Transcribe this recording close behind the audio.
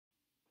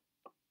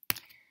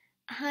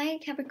Hi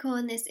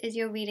Capricorn, this is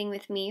your reading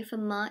with me for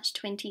March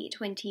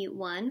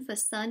 2021 for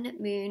Sun,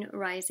 Moon,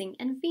 Rising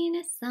and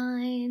Venus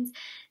signs.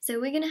 So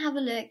we're going to have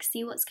a look,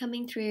 see what's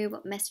coming through,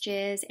 what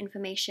messages,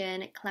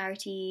 information,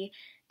 clarity,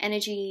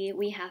 energy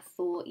we have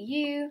for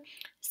you,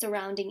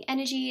 surrounding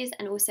energies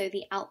and also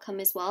the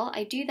outcome as well.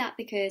 I do that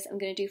because I'm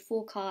going to do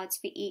 4 cards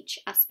for each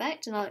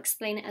aspect and I'll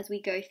explain it as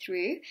we go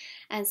through.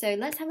 And so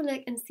let's have a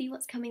look and see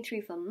what's coming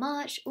through for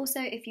March.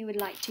 Also, if you would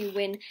like to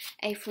win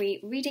a free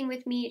reading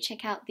with me,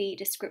 check out the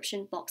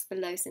description box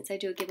below since I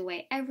do a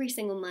giveaway every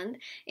single month.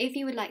 If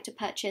you would like to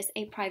purchase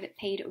a private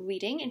paid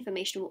reading,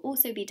 information will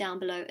also be down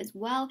below as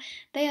well.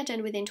 They are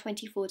done within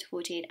 24 to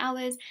 48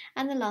 hours.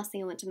 And the last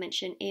thing I want to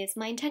mention is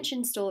my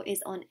intention store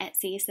is on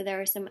Etsy, so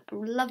there are some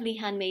lovely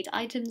handmade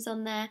items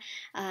on there.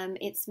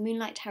 It's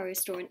Moonlight Tarot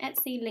Store on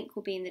Etsy, link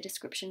will be in the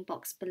description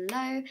box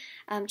below.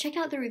 Check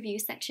out the review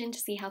section to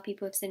see how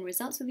people have seen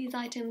results with these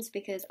items,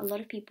 because a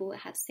lot of people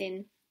have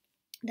seen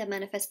their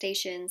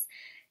manifestations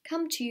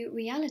come to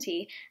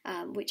reality,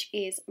 which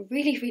is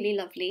really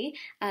lovely.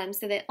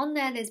 So they're on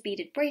there, there's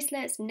beaded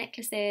bracelets,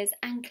 necklaces,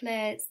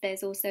 anklets,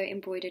 there's also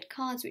embroidered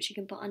cards which you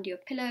can put under your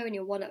pillow, in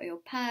your wallet or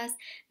your purse,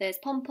 there's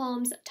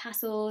pom-poms,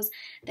 tassels,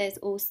 there's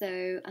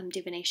also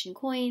divination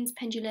coins,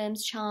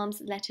 pendulums,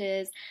 charms,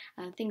 letters,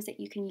 things that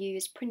you can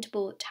use,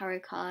 printable tarot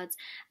cards,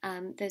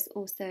 there's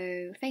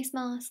also face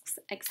masks,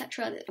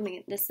 etc. I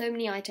mean, there's so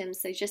many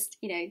items, so just,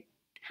 you know,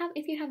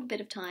 if you have a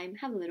bit of time,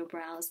 have a little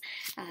browse.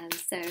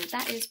 So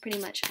that is pretty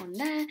much on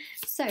there.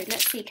 So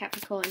let's see,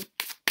 Capricorn,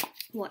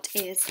 what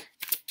is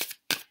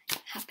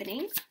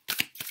happening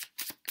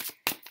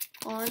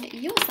on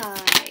your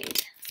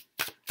side.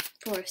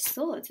 4 of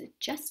Swords with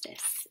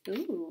Justice.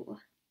 Ooh,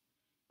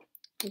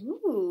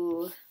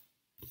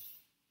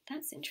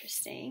 that's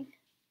interesting.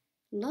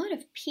 A lot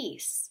of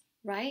peace,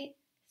 right?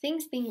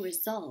 Things being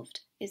resolved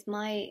is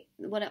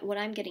what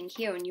I'm getting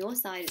here on your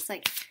side. It's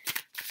like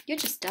you're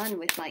just done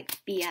with like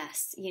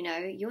BS, you know,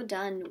 you're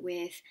done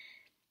with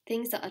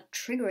things that are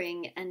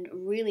triggering and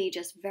really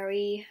just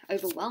very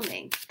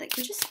overwhelming. Like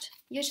you're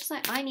just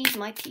like, I need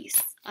my peace.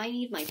 I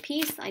need my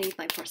peace. I need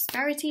my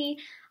prosperity.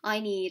 I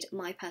need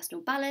my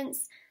personal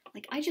balance.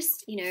 Like I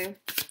just, you know,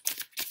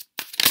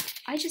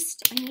 I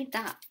need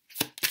that.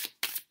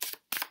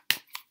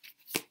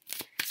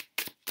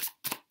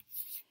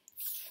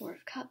 4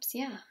 of Cups,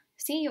 yeah.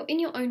 See, you're in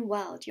your own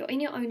world, you're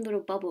in your own little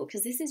bubble,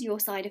 because this is your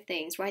side of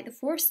things, right? The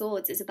 4 of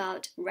Swords is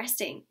about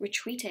resting,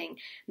 retreating,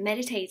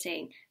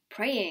 meditating,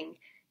 praying,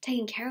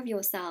 taking care of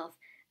yourself,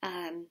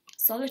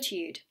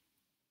 solitude,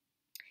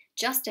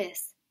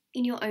 justice,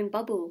 in your own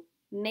bubble,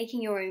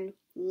 making your own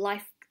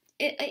life.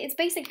 It's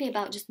basically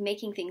about just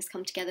making things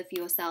come together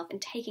for yourself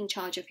and taking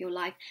charge of your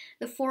life.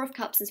 The 4 of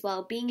Cups as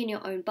well, being in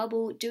your own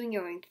bubble, doing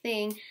your own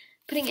thing,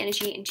 putting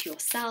energy into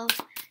yourself.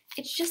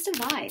 It's just a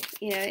vibe,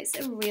 you know, it's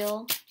a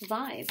real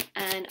vibe,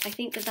 and I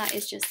think that that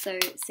is just so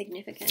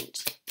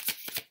significant.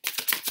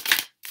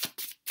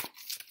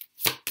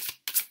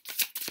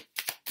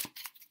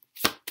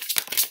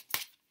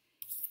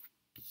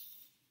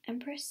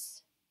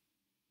 Empress?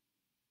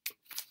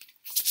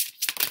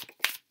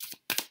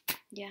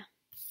 Yeah.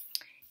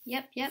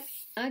 Yep.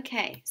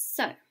 Okay,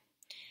 so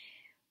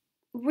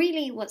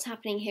really what's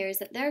happening here is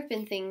that there have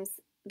been things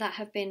that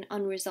have been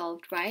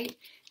unresolved, right?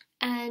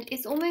 And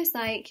it's almost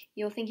like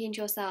you're thinking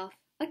to yourself,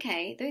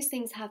 okay, those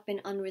things have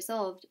been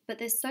unresolved, but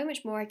there's so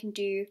much more I can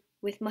do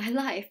with my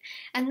life.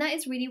 And that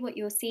is really what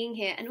you're seeing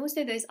here. And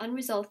also those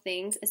unresolved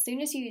things, as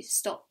soon as you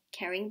stop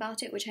caring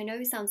about it, which I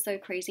know sounds so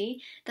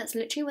crazy, that's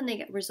literally when they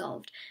get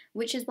resolved,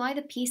 which is why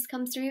the peace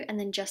comes through and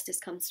then justice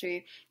comes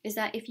through, is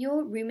that if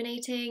you're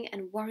ruminating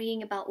and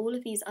worrying about all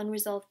of these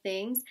unresolved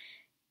things,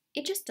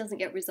 it just doesn't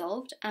get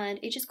resolved and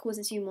it just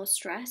causes you more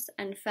stress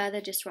and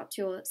further disrupts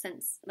your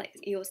sense, like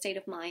your state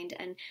of mind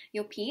and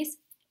your peace.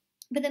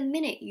 But the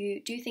minute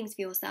you do things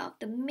for yourself,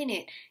 the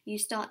minute you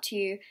start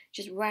to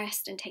just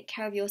rest and take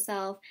care of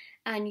yourself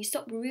and you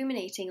stop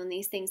ruminating on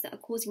these things that are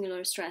causing you a lot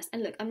of stress.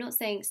 And look, I'm not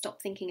saying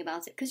stop thinking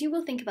about it, because you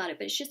will think about it,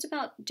 but it's just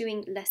about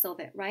doing less of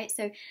it, right?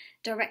 So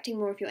directing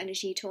more of your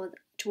energy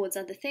towards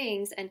other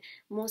things and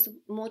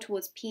more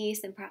towards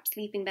peace and perhaps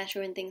sleeping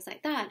better and things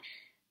like that,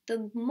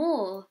 the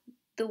more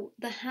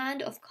the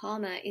hand of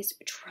karma is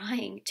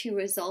trying to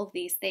resolve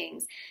these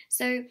things.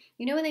 So,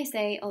 you know when they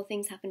say, oh,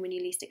 things happen when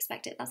you least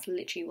expect it, that's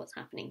literally what's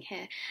happening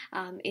here,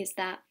 is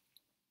that,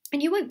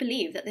 and you won't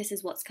believe that this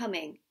is what's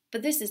coming,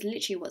 but this is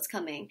literally what's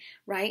coming,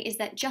 right? Is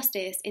that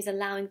justice is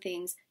allowing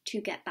things to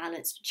get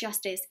balanced.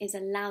 Justice is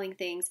allowing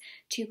things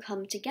to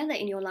come together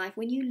in your life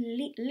when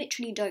you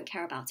literally don't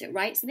care about it,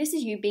 right? So this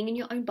is you being in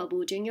your own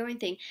bubble, doing your own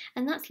thing,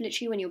 and that's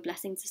literally when your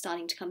blessings are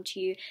starting to come to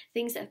you.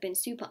 Things that have been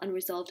super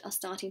unresolved are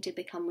starting to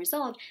become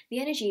resolved. The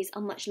energies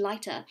are much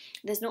lighter.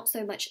 There's not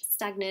so much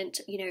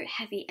stagnant, you know,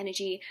 heavy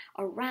energy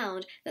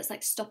around that's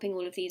like stopping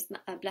all of these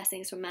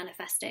blessings from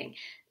manifesting.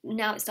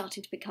 now it's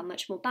starting to become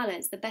much more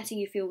balanced. The better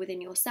you feel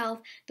within yourself,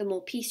 the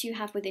more peace you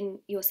have within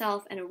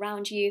yourself and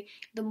around you,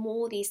 the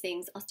more these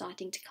things are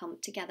starting to come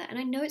together. And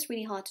I know it's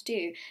really hard to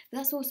do, but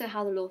that's also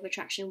how the law of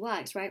attraction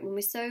works, right? When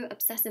we're so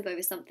obsessive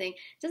over something,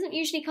 it doesn't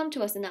usually come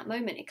to us in that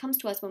moment. It comes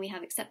to us when we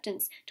have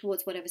acceptance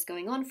towards whatever's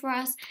going on for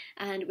us,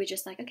 and we're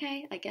just like,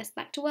 okay, I guess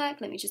back to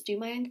work, let me just do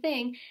my own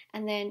thing,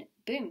 and then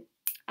boom,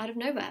 out of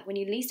nowhere, when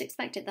you least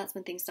expect it, that's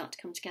when things start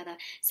to come together.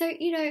 So,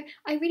 you know,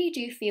 I really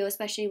do feel,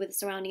 especially with the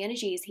surrounding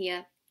energies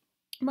here,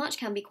 March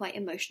can be quite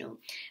emotional,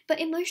 but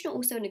emotional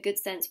also in a good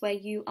sense, where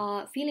you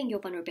are feeling your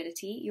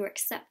vulnerability, you're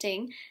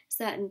accepting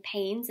certain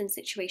pains and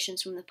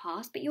situations from the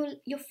past, but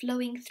you're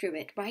flowing through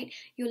it, right?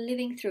 You're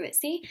living through it.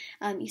 See,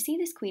 you see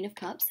this Queen of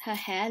Cups, her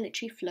hair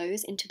literally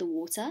flows into the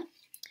water.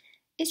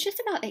 It's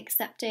just about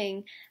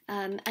accepting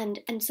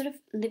and sort of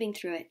living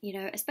through it, you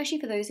know, especially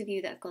for those of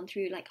you that have gone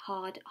through like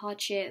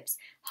hardships,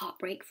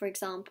 heartbreak, for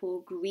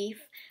example,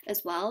 grief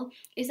as well,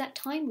 is that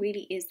time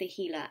really is the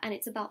healer, and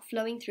it's about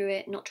flowing through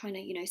it, not trying to,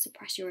 you know,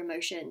 suppress your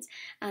emotions.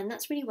 And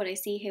that's really what I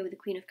see here with the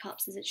Queen of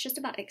Cups, is it's just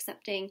about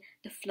accepting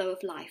the flow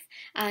of life.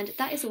 And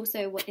that is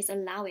also what is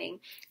allowing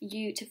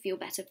you to feel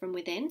better from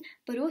within,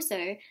 but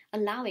also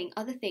allowing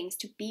other things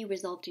to be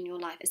resolved in your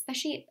life,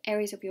 especially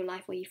areas of your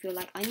life where you feel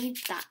like, I need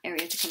that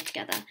area to come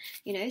together,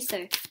 you know,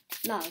 so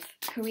love,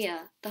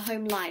 career, the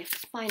home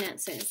life,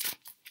 finances.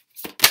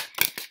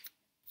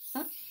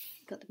 Oh,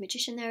 got the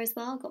Magician there as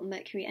well, got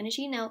Mercury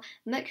energy. Now,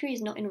 Mercury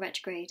is not in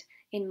retrograde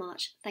in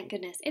March, thank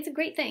goodness. It's a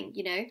great thing,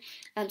 you know.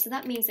 So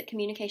that means that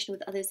communication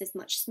with others is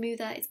much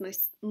smoother, it's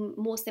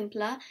more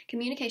simpler.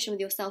 Communication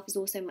with yourself is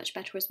also much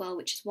better as well,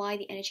 which is why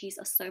the energies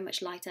are so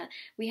much lighter.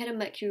 We had a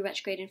Mercury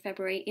retrograde in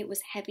February. It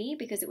was heavy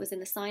because it was in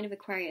the sign of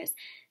Aquarius.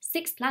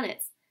 6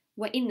 planets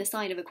were in the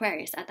sign of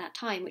Aquarius at that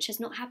time, which has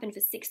not happened for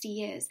 60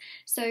 years.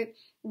 So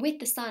with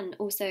the sun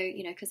also,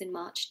 you know, because in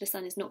March the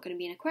sun is not going to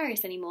be in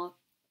Aquarius anymore,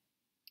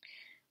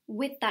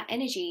 with that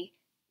energy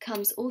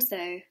comes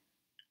also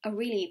a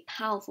really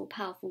powerful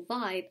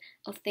vibe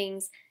of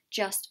things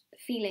just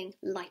feeling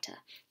lighter,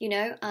 you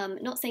know.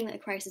 Not saying that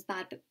Aquarius is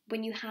bad, but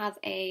when you have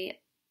a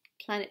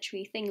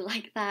planetary thing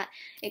like that,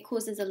 it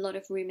causes a lot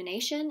of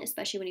rumination,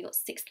 especially when you've got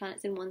 6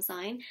 planets in one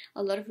sign,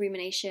 a lot of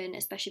rumination,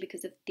 especially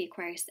because of the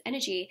Aquarius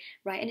energy,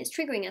 right? And it's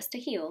triggering us to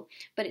heal,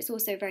 but it's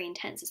also very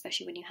intense,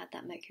 especially when you had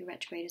that Mercury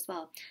retrograde as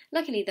well.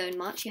 Luckily though, in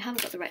March you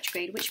haven't got the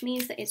retrograde, which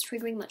means that it's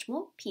triggering much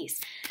more peace.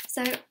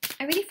 So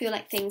I really feel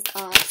like things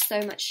are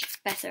so much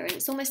better, and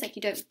it's almost like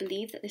you don't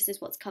believe that this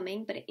is what's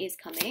coming, but it is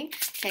coming.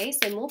 Okay,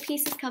 so more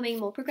peace is coming,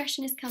 more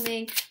progression is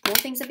coming, more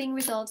things are being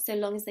resolved, so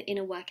long as the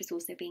inner work is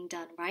also being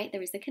done, right?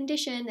 There is a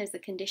condition, there's a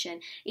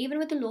condition. Even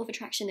with the law of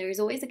attraction, there is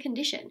always a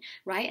condition,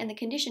 right? And the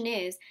condition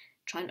is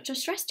try not to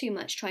stress too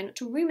much, try not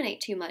to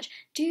ruminate too much,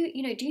 do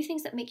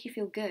things that make you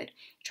feel good.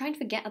 Try and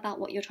forget about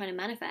what you're trying to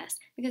manifest,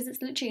 because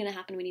it's literally going to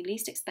happen when you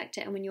least expect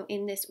it and when you're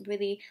in this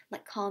really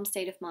like calm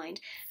state of mind.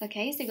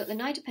 Okay, so you've got the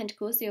Knight of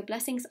Pentacles, so your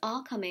blessings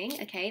are coming,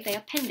 okay, they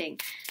are pending,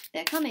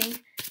 they're coming,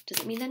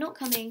 doesn't mean they're not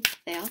coming,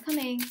 they are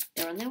coming,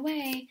 they're on their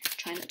way.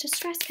 Try not to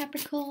stress,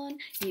 Capricorn,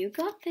 you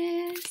got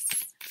this.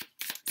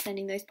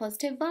 Sending those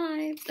positive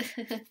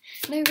vibes.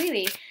 No,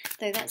 really,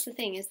 though, that's the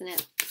thing, isn't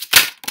it?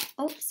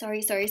 Oh, sorry,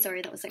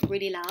 that was like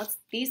really loud.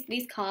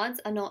 These cards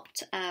are not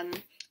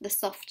the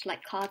soft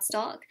like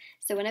cardstock,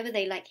 so whenever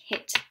they like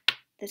hit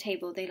the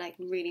table, they like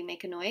really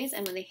make a noise,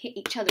 and when they hit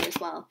each other as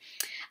well.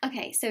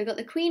 Okay, so we've got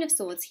the Queen of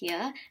Swords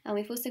here, and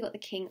we've also got the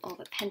King of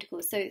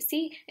Pentacles. So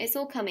see, it's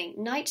all coming.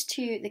 Knight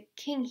to the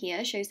King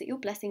here shows that your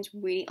blessings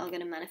really are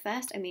going to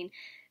manifest. I mean,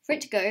 for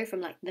it to go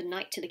from like the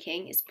Knight to the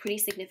King is pretty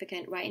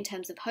significant, right? In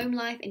terms of home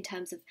life, in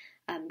terms of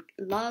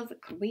love,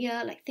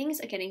 career, like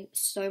things are getting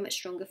so much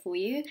stronger for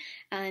you,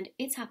 and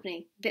it's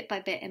happening bit by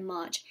bit in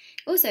March.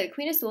 Also,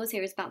 Queen of Swords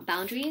here is about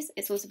boundaries,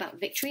 it's also about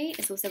victory,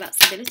 it's also about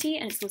stability,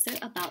 and it's also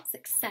about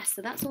success.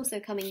 So that's also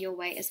coming your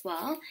way as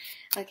well.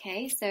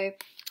 Okay, so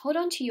hold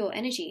on to your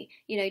energy,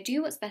 you know,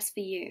 do what's best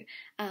for you,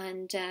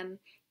 and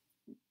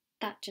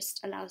that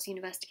just allows the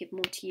universe to give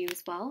more to you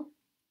as well.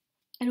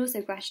 And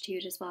also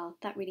gratitude as well.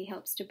 That really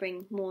helps to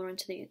bring more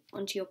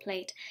onto your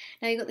plate.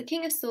 Now you've got the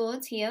King of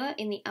Swords here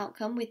in the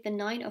outcome with the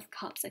 9 of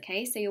Cups,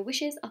 okay? So your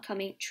wishes are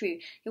coming true.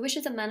 Your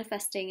wishes are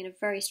manifesting in a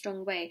very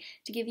strong way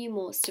to give you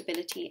more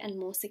stability and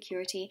more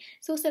security.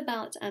 It's also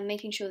about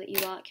making sure that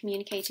you are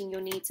communicating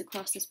your needs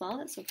across as well.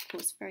 That's of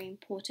course very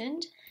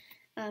important.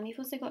 You've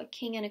also got a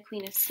King and a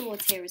Queen of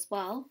Swords here as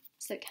well.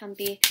 So it can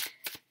be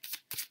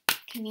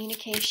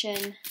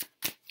communication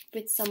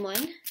with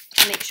someone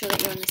to make sure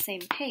that you're on the same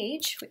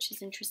page, which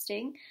is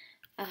interesting.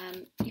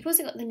 You've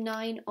also got the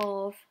 9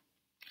 of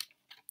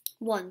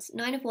Wands.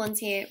 9 of Wands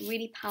here,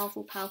 really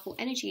powerful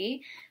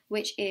energy,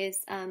 which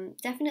is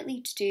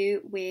definitely to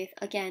do with,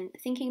 again,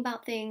 thinking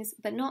about things,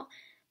 but not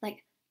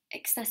like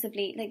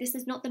excessively. Like, this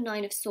is not the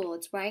 9 of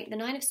Swords, right? The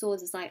 9 of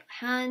Swords is like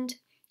head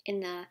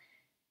in the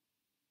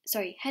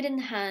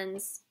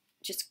hands,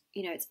 just,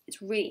 you know,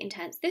 it's really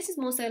intense. This is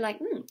more so like,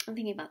 I'm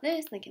thinking about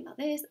this,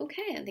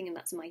 okay, I'm thinking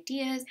about some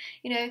ideas,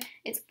 you know,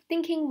 it's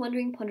thinking,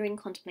 wondering, pondering,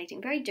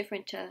 contemplating, very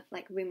different to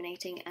like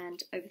ruminating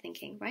and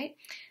overthinking, right?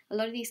 A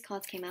lot of these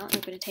cards came out, and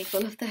I'm going to take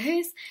all of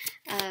those.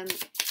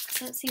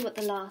 So let's see what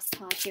the last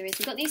card here is.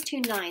 We've got these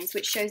 2 9s,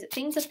 which shows that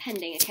things are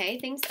pending, okay?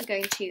 Things are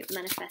going to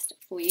manifest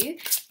for you.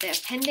 They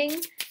are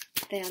pending.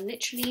 They are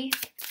literally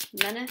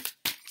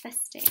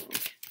manifesting.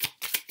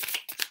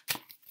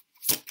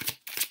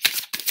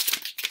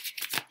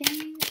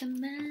 Things are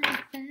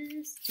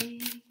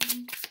manifesting.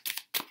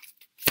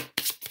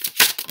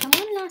 Come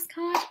on, last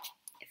card.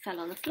 It fell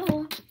on the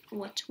floor.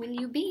 What will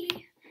you be?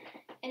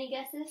 Any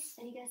guesses?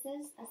 Any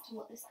guesses as to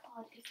what this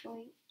card is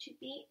going to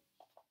be?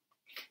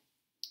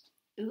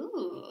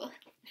 Ooh.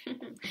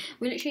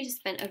 We literally just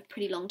spent a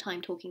pretty long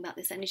time talking about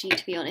this energy,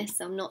 to be honest,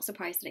 so I'm not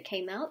surprised that it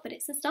came out, but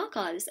it's a star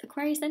card. It's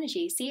Aquarius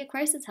energy. See,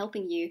 Aquarius is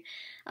helping you.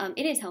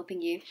 It is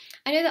helping you.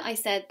 I know that I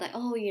said like,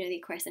 oh, you know, the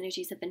Aquarius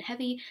energies have been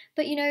heavy,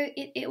 but you know,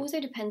 it also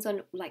depends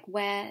on like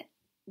where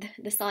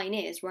the sign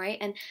is, right?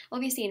 And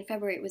obviously in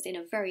February it was in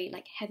a very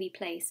like heavy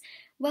place.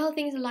 Well,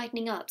 things are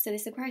lightening up, so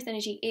this Aquarius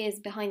energy is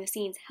behind the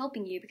scenes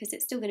helping you, because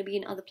it's still going to be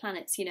in other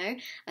planets, you know.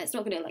 It's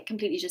not going to like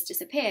completely just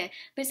disappear,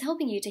 but it's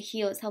helping you to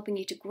heal, it's helping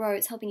you to grow,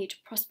 it's helping you to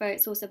prosper.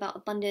 It's also about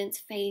abundance,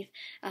 faith,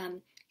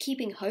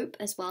 keeping hope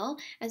as well.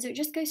 And so it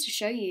just goes to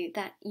show you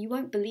that you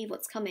won't believe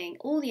what's coming.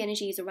 All the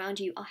energies around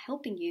you are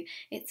helping you.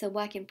 It's a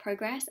work in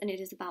progress, and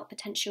it is about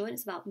potential, and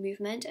it's about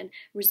movement and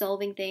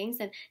resolving things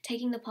and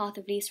taking the path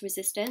of least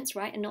resistance,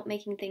 right? And not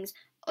making things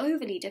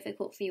overly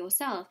difficult for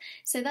yourself.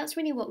 So that's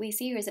really what we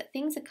see here, is that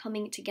things are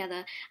coming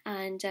together,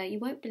 and you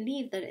won't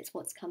believe that it's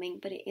what's coming,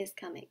 but it is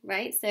coming,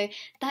 right? So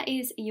that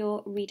is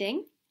your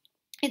reading.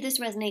 If this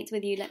resonates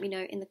with you, let me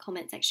know in the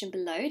comment section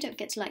below. Don't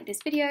forget to like this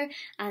video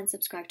and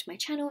subscribe to my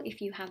channel if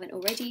you haven't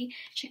already.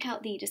 Check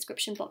out the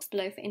description box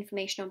below for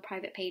information on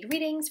private paid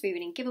readings, free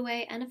reading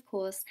giveaway, and of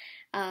course,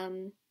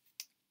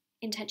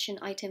 intention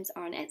items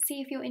are on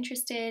Etsy if you're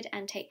interested.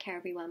 And take care,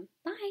 everyone.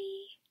 Bye!